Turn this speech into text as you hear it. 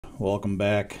welcome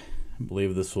back. I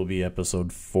believe this will be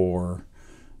episode 4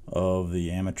 of the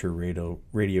amateur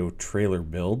radio trailer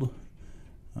build.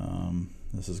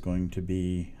 This is going to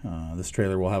be, this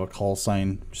trailer will have a call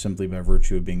sign simply by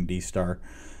virtue of being D-Star.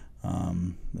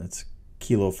 That's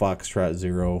Kilo Foxtrot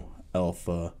 0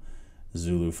 Alpha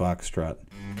Zulu Foxtrot.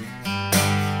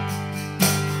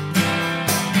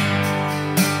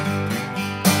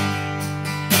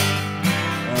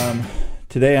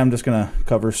 Today I'm just going to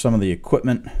cover some of the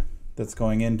equipment that's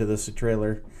going into this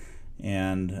trailer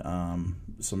and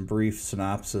some brief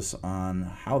synopsis on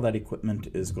how that equipment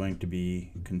is going to be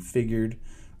configured,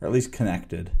 or at least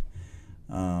connected.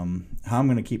 How I'm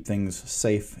going to keep things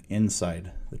safe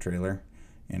inside the trailer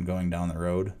and going down the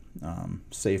road.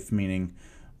 Safe meaning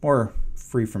more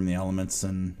free from the elements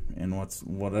and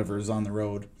whatever's on the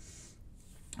road.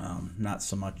 Not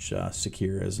so much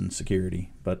secure as in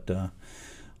security, but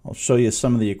I'll show you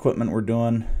some of the equipment we're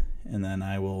doing, and then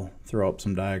I will throw up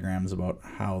some diagrams about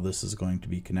how this is going to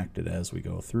be connected as we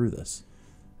go through this.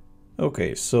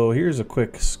 Okay, so here's a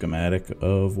quick schematic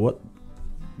of what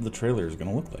the trailer is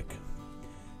going to look like.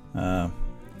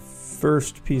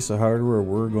 First piece of hardware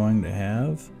we're going to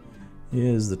have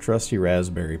is the trusty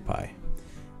Raspberry Pi.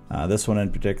 This one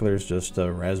in particular is just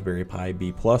a Raspberry Pi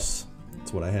B+.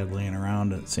 It's what I had laying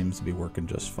around, and it seems to be working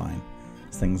just fine.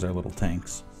 These things are little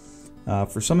tanks.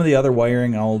 For some of the other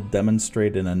wiring, I'll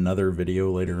demonstrate in another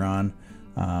video later on.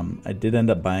 I did end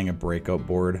up buying a breakout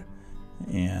board,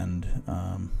 and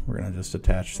we're going to just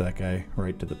attach that guy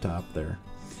right to the top there.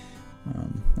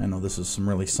 I know this is some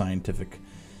really scientific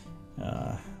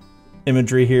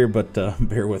imagery here, but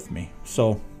bear with me.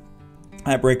 So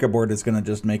that breakout board is going to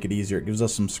just make it easier. It gives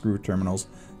us some screw terminals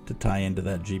to tie into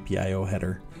that GPIO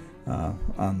header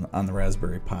on the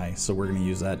Raspberry Pi. So we're going to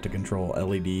use that to control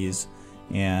LEDs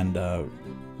and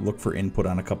look for input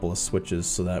on a couple of switches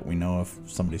so that we know if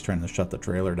somebody's trying to shut the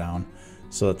trailer down,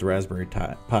 so that the Raspberry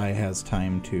Pi has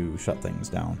time to shut things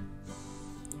down.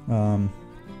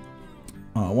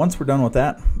 Once we're done with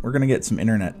that, we're going to get some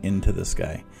internet into this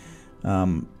guy.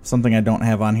 Something I don't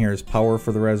have on here is power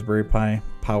for the Raspberry Pi.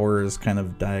 Power is kind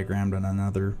of diagrammed on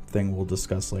another thing we'll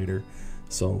discuss later.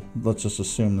 So let's just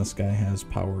assume this guy has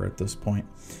power at this point.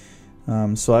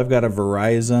 So I've got a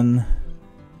Verizon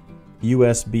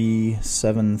USB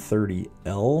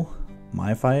 730L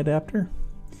MiFi adapter,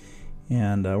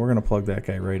 and we're going to plug that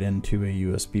guy right into a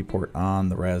USB port on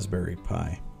the Raspberry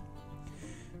Pi.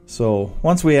 So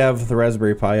once we have the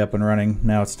Raspberry Pi up and running,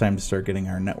 now it's time to start getting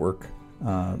our network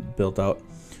built out.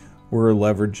 We're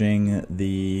leveraging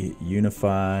the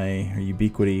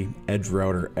Ubiquiti Edge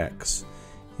Router X,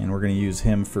 and we're going to use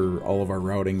him for all of our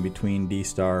routing between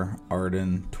D-Star,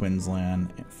 Arden, Twinslan,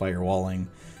 firewalling,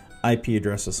 IP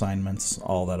address assignments,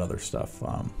 all that other stuff.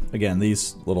 Again,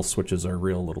 these little switches are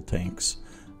real little tanks.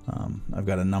 I've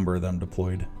got a number of them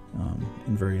deployed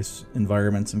in various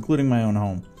environments, including my own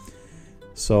home.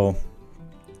 So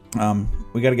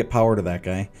we got to get power to that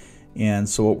guy. And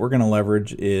so what we're going to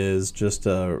leverage is just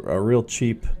a real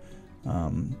cheap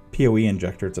PoE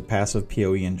injector. It's a passive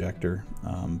PoE injector.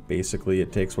 Basically,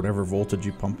 it takes whatever voltage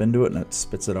you pump into it and it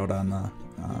spits it out on the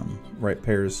right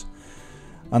pairs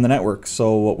on the network.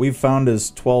 So what we've found is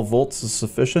 12 volts is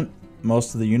sufficient.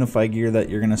 Most of the UniFi gear that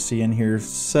you're going to see in here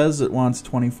says it wants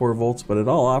 24 volts, but it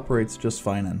all operates just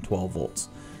fine on 12 volts.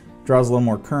 Draws a little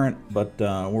more current, but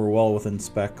we're well within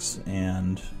specs,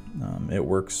 and it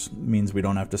works. Means we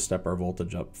don't have to step our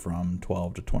voltage up from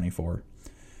 12 to 24.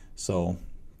 So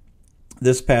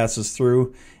this passes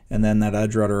through, and then that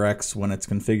Edge Router X, when it's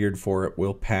configured for it,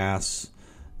 will pass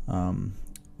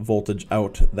voltage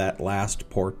out that last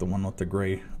port, the one with the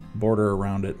gray border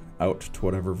around it, out to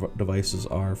whatever devices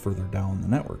are further down the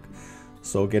network.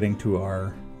 So getting to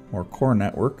our more core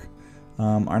network,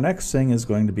 our next thing is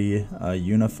going to be a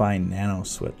UniFi Nano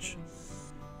switch.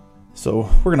 So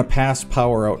we're going to pass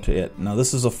power out to it. Now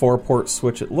this is a 4-port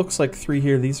switch. It looks like 3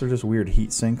 here. These are just weird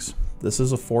heat sinks. This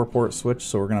is a 4-port switch,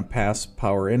 so we're going to pass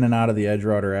power in and out of the Edge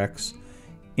Router X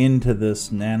into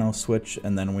this Nano switch,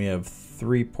 and then we have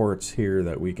 3 ports here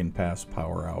that we can pass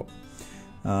power out.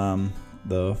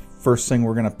 The first thing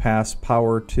we're going to pass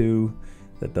power to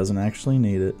that doesn't actually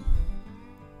need it.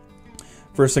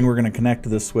 First thing we're going to connect to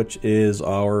this switch is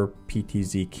our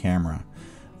PTZ camera.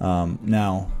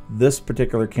 Now, this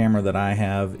particular camera that I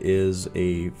have is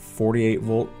a 48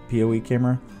 volt PoE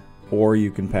camera, or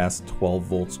you can pass 12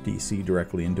 volts DC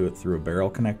directly into it through a barrel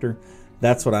connector.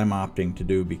 That's what I'm opting to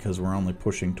do because we're only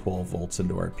pushing 12 volts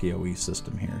into our PoE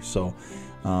system here. So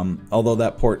although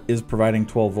that port is providing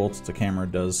 12 volts, the camera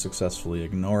does successfully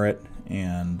ignore it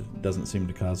and doesn't seem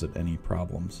to cause it any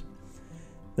problems.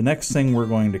 The next thing we're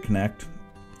going to connect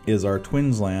is our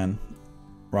Twinsland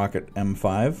Rocket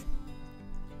M5.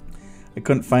 I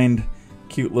couldn't find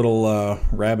cute little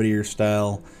rabbit ear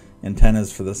style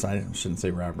antennas for this. I shouldn't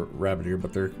say rabbit ear,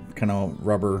 but they're kind of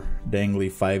rubber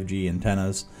dangly 5G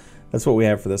antennas. That's what we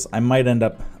have for this. I might end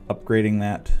up upgrading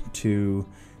that to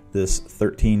this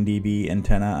 13 dB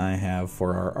antenna I have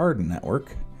for our Arden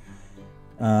network.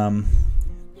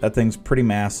 That thing's pretty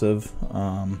massive.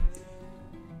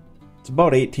 It's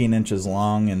about 18 inches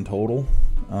long in total.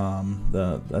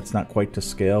 That's not quite to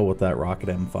scale with that Rocket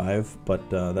M5, but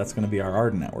that's going to be our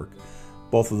Arden network.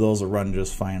 Both of those will run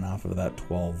just fine off of that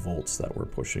 12 volts that we're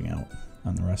pushing out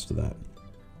on the rest of that.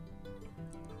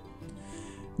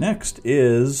 Next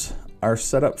is our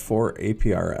setup for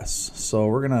APRS. So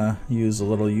we're going to use a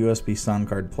little USB sound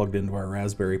card plugged into our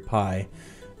Raspberry Pi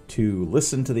to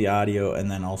listen to the audio and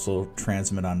then also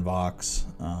transmit on Vox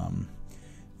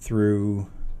through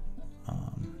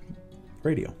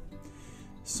radio.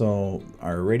 So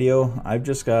our radio, I've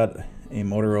just got a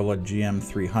Motorola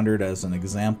GM300 as an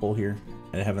example here.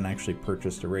 I haven't actually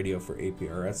purchased a radio for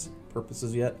APRS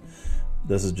purposes yet.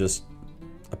 This is just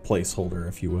a placeholder,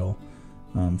 if you will,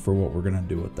 for what we're going to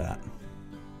do with that.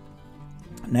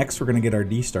 Next, we're going to get our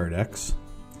D-Star decks,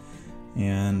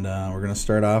 and we're going to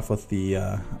start off with the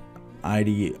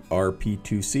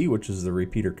ID-RP2C, which is the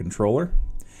repeater controller.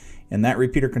 And that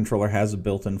repeater controller has a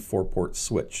built-in 4-port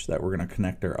switch that we're going to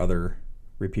connect our other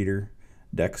repeater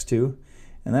decks to,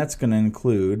 and that's going to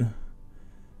include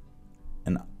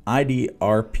an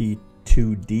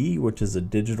ID-RP2D, which is a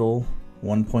digital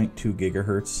 1.2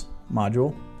 gigahertz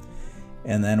module,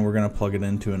 and then we're going to plug it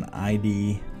into an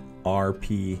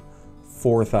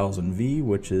ID-RP4000V,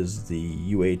 which is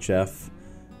the UHF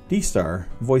D-Star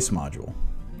voice module.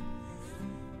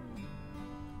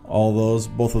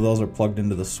 Both of those are plugged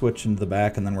into the switch into the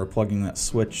back, and then we're plugging that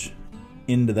switch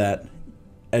into that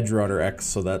Edge Router X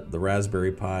so that the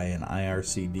Raspberry Pi and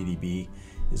IRC DDB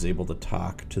is able to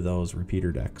talk to those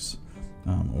repeater decks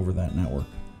over that network.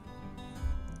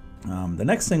 The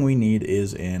next thing we need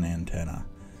is an antenna.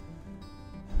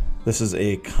 This is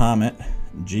a Comet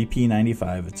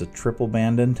GP95. It's a triple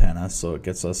band antenna, so it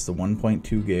gets us the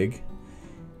 1.2 gig,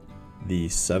 the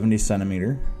 70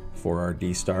 centimeter for our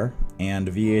D-Star, and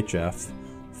VHF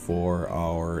for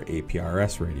our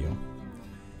APRS radio.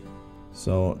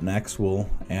 So next we'll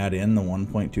add in the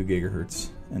 1.2 gigahertz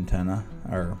antenna,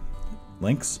 our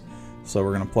links. So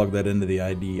we're going to plug that into the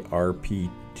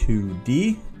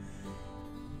ID-RP2D,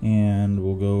 and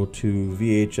we'll go to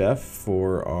VHF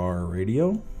for our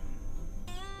radio.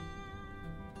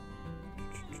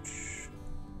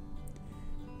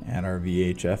 Add our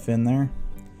VHF in there.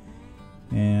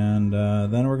 And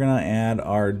then we're going to add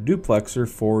our duplexer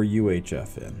for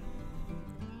UHF in.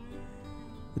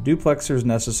 The duplexer is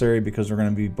necessary because we're going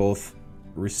to be both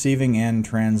receiving and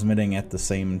transmitting at the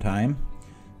same time.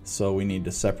 So we need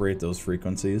to separate those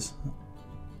frequencies.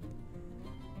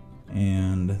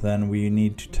 And then we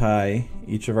need to tie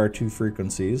each of our two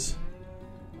frequencies,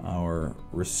 our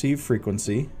receive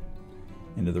frequency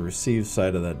into the receive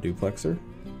side of that duplexer.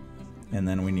 And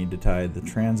then we need to tie the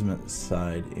transmit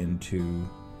side into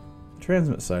the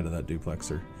transmit side of that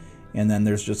duplexer. And then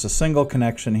there's just a single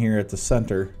connection here at the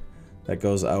center that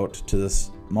goes out to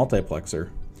this multiplexer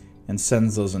and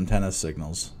sends those antenna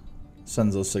signals,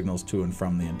 to and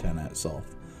from the antenna itself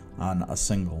on a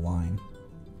single line.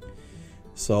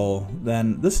 So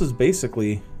then this is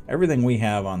basically everything we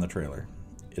have on the trailer.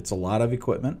 It's a lot of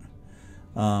equipment,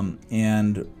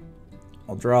 and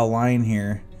I'll draw a line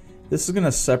here. This is going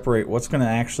to separate what's going to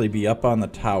actually be up on the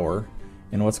tower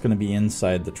and what's going to be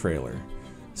inside the trailer.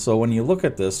 So when you look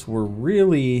at this, we're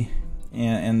really,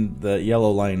 and the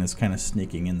yellow line is kind of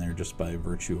sneaking in there just by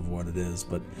virtue of what it is,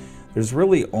 but there's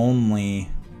really only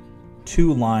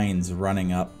two lines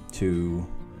running up to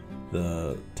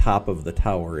the top of the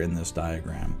tower in this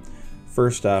diagram.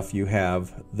 First off, you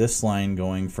have this line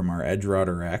going from our Edge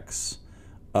Router X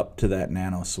up to that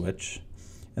nano switch,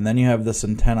 and then you have this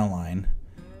antenna line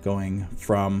going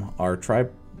from our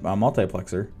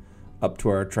multiplexer up to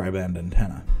our tri-band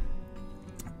antenna.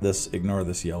 Ignore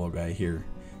this yellow guy here.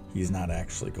 He's not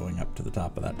actually going up to the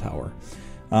top of that tower.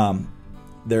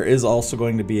 There is also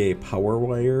going to be a power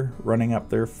wire running up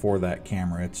there for that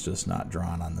camera. It's just not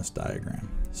drawn on this diagram.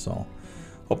 So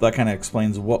hope that kind of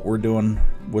explains what we're doing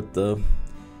with the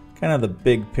kind of the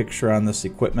big picture on this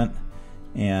equipment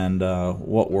and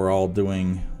what we're all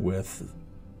doing with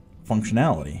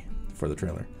functionality for the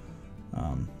trailer.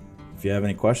 If you have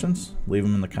any questions, leave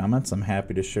them in the comments. I'm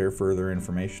happy to share further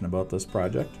information about this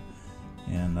project,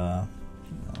 and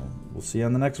we'll see you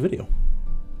on the next video.